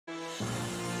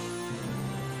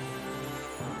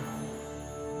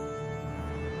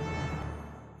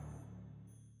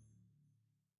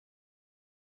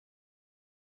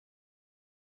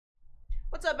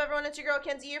What's up, everyone? It's your girl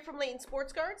Kenzie here from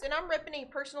LaytonSportsCards, and I'm ripping a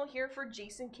personal here for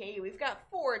Jason K. We've got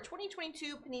 4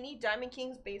 2022 Panini Diamond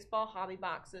Kings baseball hobby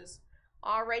boxes.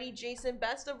 Alrighty, Jason,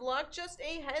 best of luck. Just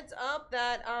a heads up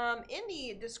that in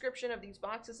the description of these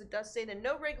boxes, it does say that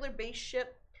no regular base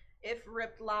ship if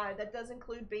ripped live. That does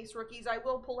include base rookies. I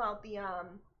will pull out the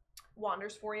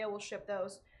Wanders for you. We'll ship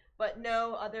those. But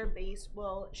no other base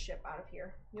will ship out of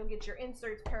here. You'll get your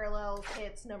inserts, parallels,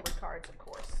 hits, numbered cards, of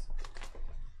course.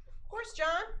 Of course,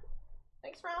 John.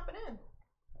 Thanks for hopping in.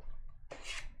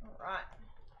 All right.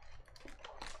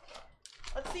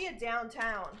 Let's see it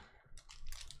downtown.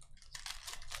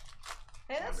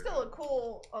 Hey, that's still a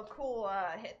cool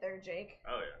hit there, Jake.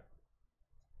 Oh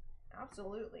yeah.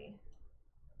 Absolutely.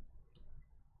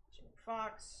 Jim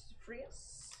Fox,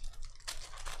 Frias.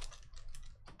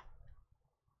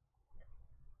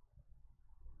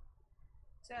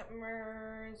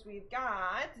 Detmers. We've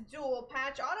got dual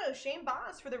patch auto Shane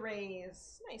Boss for the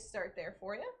Rays. Nice start there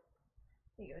for you.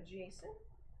 Here you go, Jason.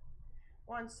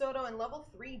 Juan Soto and level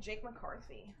 3 Jake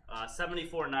McCarthy.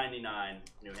 $74.99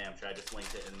 New Hampshire. I just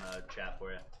linked it in the chat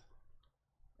for you.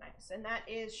 Nice, and that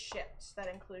is shipped. That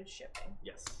includes shipping.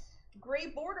 Yes. Gray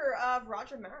border of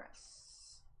Roger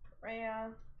Maris. Rhea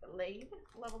Blade,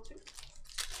 level 2.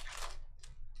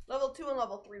 Level 2 and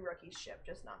level 3 rookies shipped,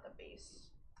 just not the base.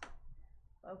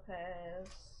 Lopez.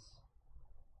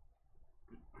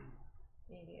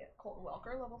 The Colton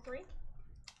Welker, level 3.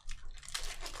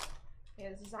 Yeah,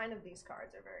 the design of these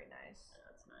cards are very nice. Yeah,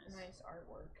 that's nice. Nice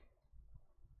artwork.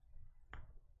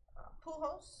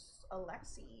 Pujols,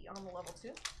 Alexi on the level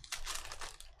 2.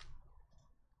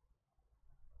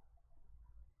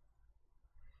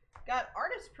 Got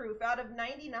artist proof out of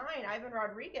 99, Ivan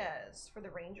Rodriguez for the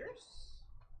Rangers.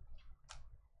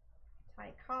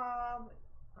 Ty Cobb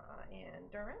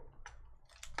and Duran.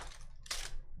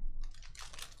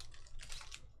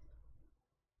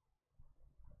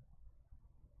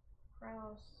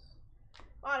 Krause.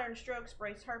 Modern Strokes,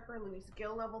 Bryce Harper, Luis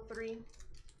Gill, level 3.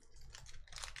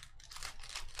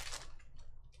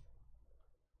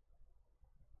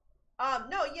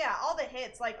 No, yeah, all the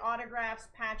hits, like autographs,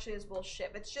 patches, will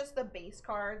ship. It's just the base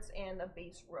cards and the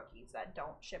base rookies that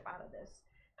don't ship out of this.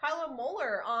 Kylo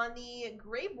Moeller on the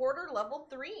gray border, level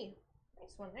 3.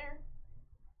 Nice one there.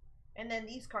 And then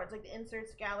these cards, like the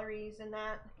inserts, galleries, and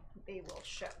that, they will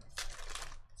ship.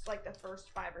 It's like the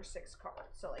first 5 or 6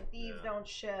 cards. So like these don't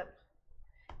ship.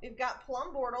 We've got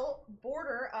plum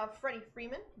border of Freddie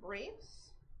Freeman,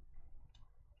 Braves.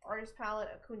 Artist palette,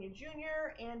 Acuna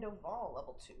Jr. and Oval,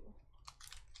 level 2.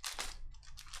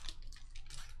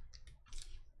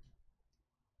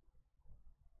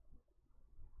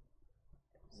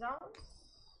 Zos.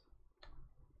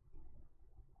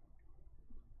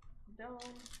 Dome.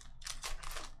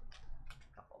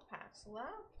 Couple packs left.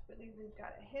 I believe we've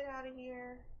got a hit out of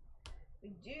here. We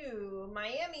do.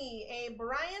 Miami, a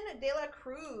Brian De La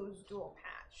Cruz dual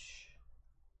patch.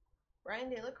 Brian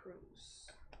De La Cruz.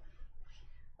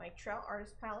 Mike Trout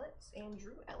artist palettes and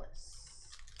Drew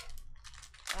Ellis.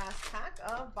 Last pack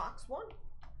of box 1.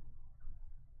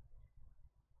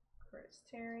 Curtis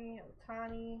Terry,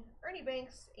 Otani, Ernie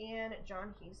Banks, and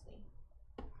John Heasley.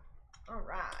 All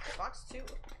right, box 2.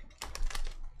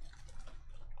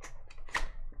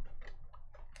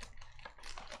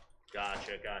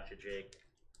 Gotcha, Jake.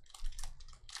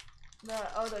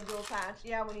 The dual patch.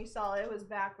 Yeah, when you saw it, it was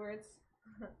backwards.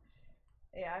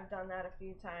 Yeah, I've done that a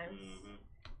few times.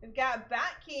 We've got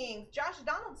Bat Kings, Josh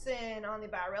Donaldson on the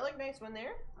bat relic. Nice one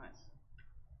there. Nice.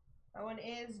 That one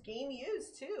is game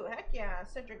used too. Heck yeah.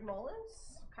 Cedric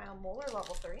Mullins, Kyle Muller,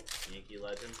 level 3. Yankee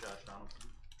legend, Josh Donaldson.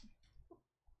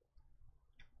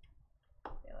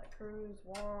 De La Cruz,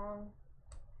 Wong,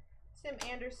 Tim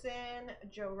Anderson,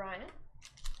 Joe Ryan.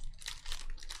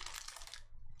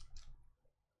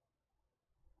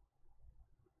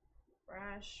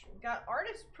 Brash. We've got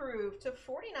artist proof to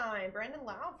 49, Brandon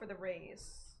Loud for the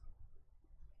Rays.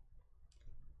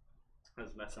 I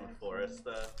was messing with Forrest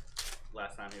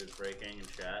last time he was breaking in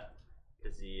chat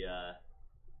because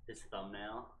his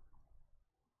thumbnail.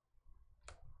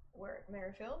 Where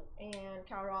Merrifield and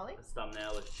Cal Raleigh. His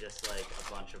thumbnail was just like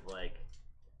a bunch of like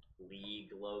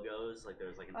league logos, like there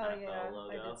was like an NFL logo.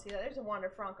 I did see that. There's a Wander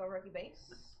Franco rookie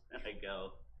base. There I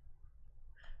go.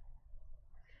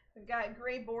 We've got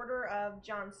gray border of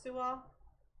John Sewell.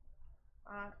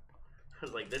 I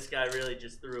was like, this guy really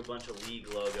just threw a bunch of league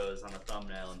logos on a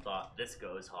thumbnail and thought this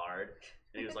goes hard.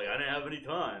 And he was like, I didn't have any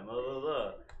time. Blah, blah,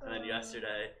 blah. And then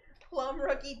yesterday, plum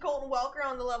rookie Colton Welker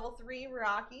on the level 3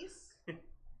 Rockies.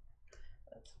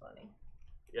 That's funny.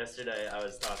 Yesterday I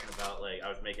was talking about, like, I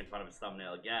was making fun of his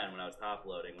thumbnail again when I was top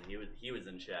loading when he was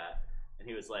in chat, And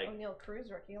he was like, O'Neal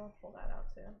Cruz rookie. I'll pull that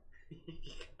out too.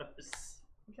 he goes,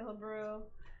 Killebrew.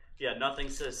 yeah, nothing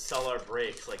says sell our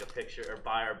breaks like a picture, or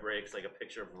buy our breaks like a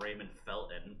picture of Raymond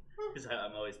Felton. Because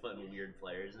I'm always putting weird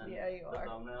players in Yeah, you the are.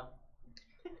 thumbnail.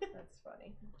 That's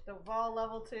funny. Duvall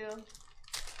level 2.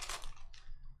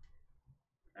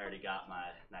 I already got my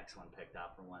next one picked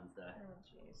out for Wednesday. Oh,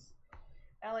 jeez.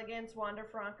 Elegance, Wander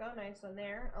Franco. Nice one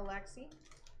there. Alexi.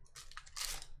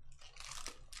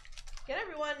 Again,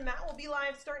 everyone, Matt will be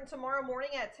live starting tomorrow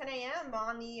morning at 10 a.m.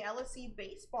 on the LSC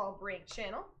Baseball Break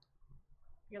channel.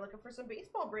 If you're looking for some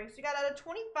baseball breaks, you got out of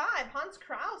 25, Hans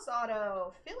Kraus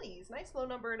auto. Phillies. Nice low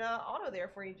numbered auto there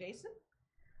for you, Jason.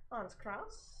 Hans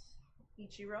Kraus.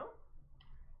 Ichiro.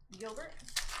 Gilbert.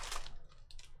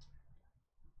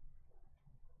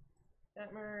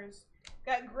 Detmers.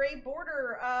 Got gray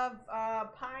border of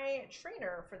Pie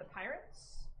Trainer for the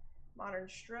Pirates. Modern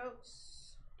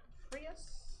Strokes.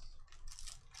 Frias.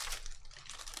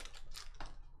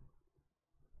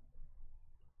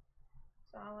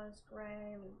 Salas,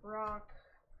 Gray, Lou Brock,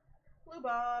 Blue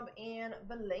Bob, and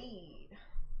Blade.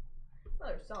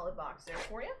 Another solid box there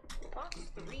for you. Box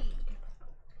 3.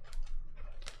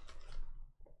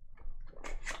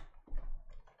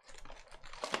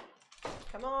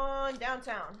 Come on,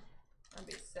 downtown. That'd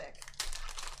be sick.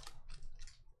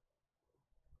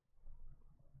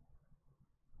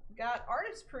 Got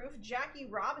Artist Proof, Jackie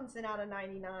Robinson out of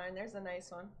 99. There's a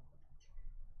nice one.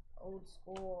 Old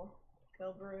school.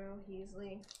 Killebrew,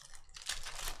 Heasley.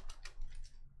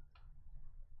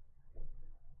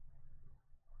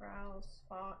 Krause,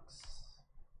 Fox.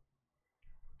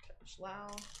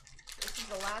 Schlau. This is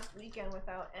the last weekend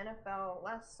without NFL,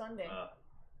 last Sunday.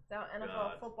 Without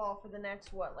NFL football for the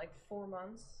next, what, like 4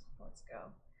 months? Let's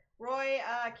go. Roy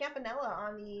Campanella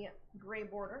on the gray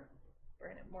border.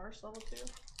 Brandon Marsh, level 2.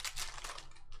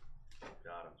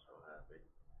 God, I'm so happy.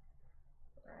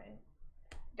 All right.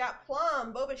 Got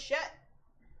Plum, Boba Fett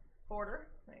border.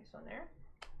 Nice one there.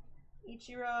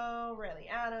 Ichiro, Riley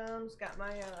Adams. Got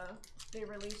my, they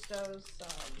released those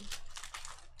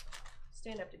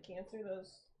Stand Up to Cancer,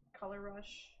 those Color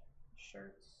Rush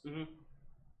shirts. Mm-hmm.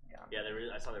 Yeah,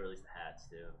 I saw they released the hats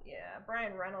too. Yeah,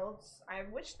 Brian Reynolds. I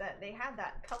wish that they had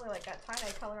that color, like that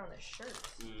tie-dye color on the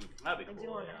shirts. That'd be cool. They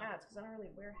do on the hats, because I don't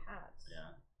really wear hats. Yeah.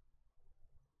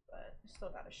 But still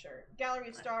got a shirt. Gallery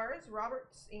of Stars,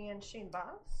 Roberts and Shane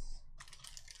Boss.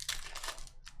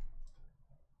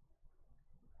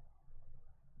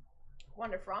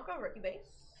 Wander Franco, rookie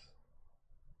base.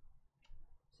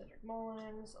 Cedric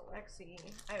Mullins, Alexi.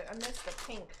 I missed the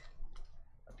pink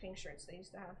shirts they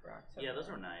used to have for October. Yeah, those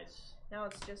were nice. Now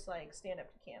it's just like Stand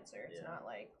Up to Cancer. It's not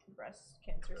like breast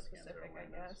cancer specific, I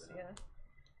guess. Yeah.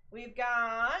 We've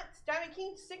got Diamond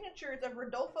King signatures of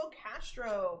Rodolfo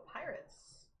Castro,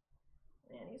 Pirates.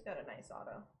 Man, he's got a nice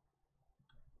auto.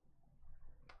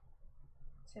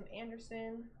 Tim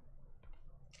Anderson.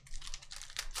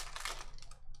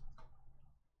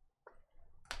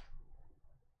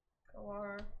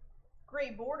 Kolar.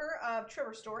 Gray border of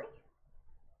Trevor Story.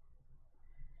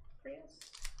 Prius.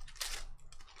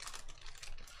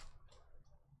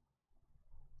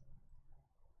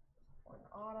 One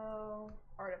auto.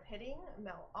 Art of Hitting.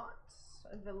 Mel Otts.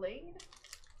 Vilade.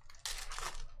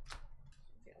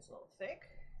 Feels a little thick.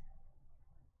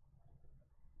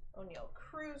 O'Neal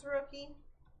Cruz rookie.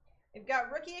 We've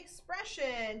got Rookie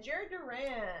Expression. Jared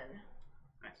Duran.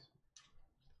 Nice.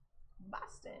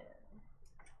 Boston.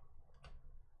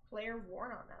 Player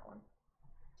worn on that one.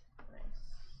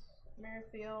 Nice.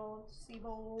 Merrifield,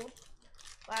 Seabold.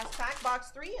 Last pack, box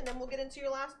 3, and then we'll get into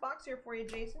your last box here for you,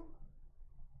 Jason.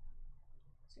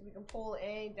 See if we can pull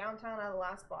a downtown out of the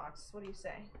last box. What do you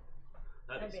say?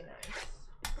 That'd be nice.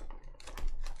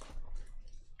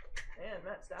 Man,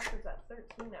 Matt Stafford's at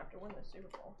 13 after winning the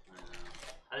Super Bowl. I know.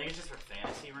 I think it's just for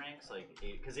fantasy ranks, like,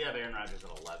 because you have Aaron Rodgers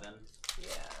at 11. Yeah.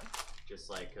 Just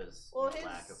like, because his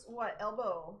lack of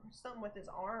elbow, something with his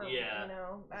arm. Yeah, you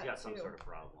know, he's got some sort of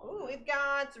problem. Ooh, we've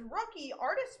got rookie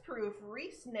artist proof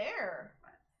Reese Nair,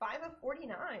 5 of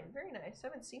 49. Very nice.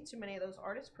 Haven't seen too many of those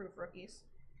artist proof rookies.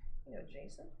 You know,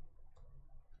 Jason.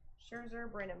 Scherzer,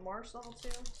 Brandon Marsh, level 2.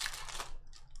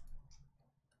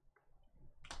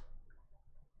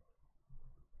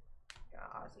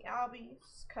 Got Ozzy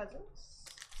Albies, Cousins.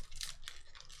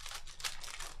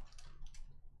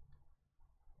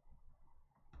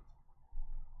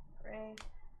 Gray.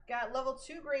 Got level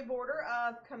 2 gray border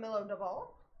of Camilo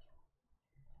Duvall.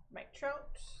 Mike Trout,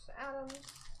 Adams.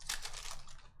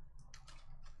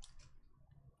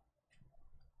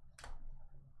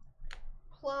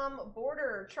 Plum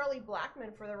border, Charlie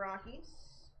Blackmon for the Rockies.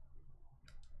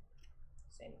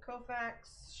 Sandy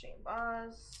Koufax, Shane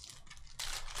Baz.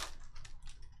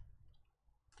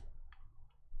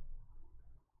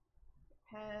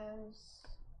 Has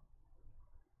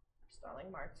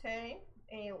Starling Marte,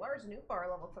 a Lars Nootbaar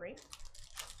level 3.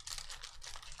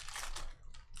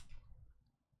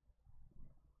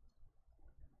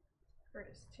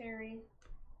 Curtis Terry,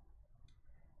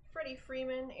 Freddie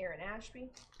Freeman, Aaron Ashby.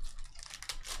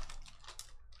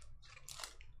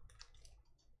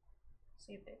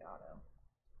 See a big auto.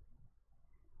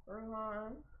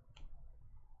 Bruhan,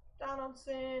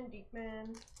 Donaldson,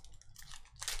 Diekman.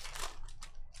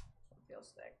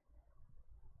 Feels thick.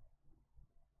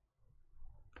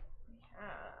 We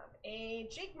have a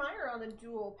Jake Meyer on the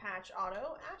dual patch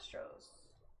auto, Astros.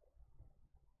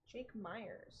 Jake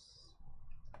Myers.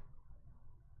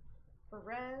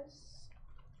 Perez.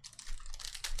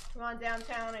 Come on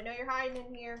downtown. I know you're hiding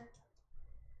in here.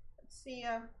 Let's see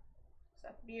ya.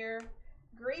 Seth Beer.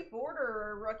 Great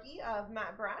border rookie of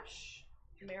Matt Brash.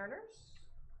 Mariners.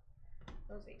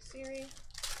 Jose Siri.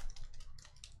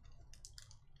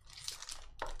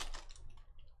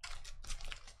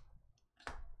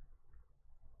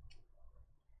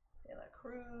 De La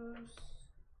Cruz.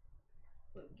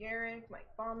 Lou Gehrig. Mike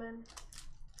Bauman.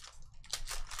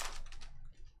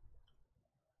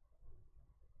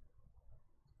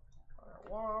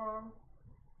 Wong.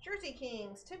 Jersey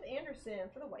Kings, Tim Anderson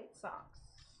for the White Sox.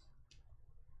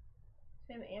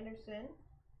 Tim Anderson.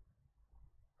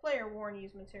 Player worn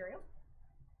used material.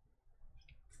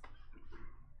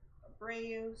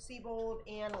 Abreu, Seabold,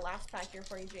 and a last pack here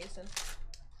for you, Jason.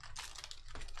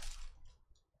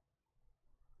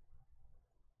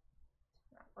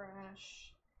 Not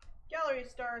Brash. Gallery of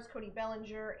Stars, Cody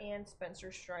Bellinger, and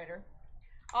Spencer Strider.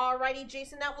 Alrighty,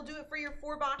 Jason, that will do it for your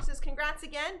 4 boxes. Congrats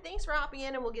again. Thanks for hopping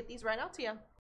in, and we'll get these right out to you.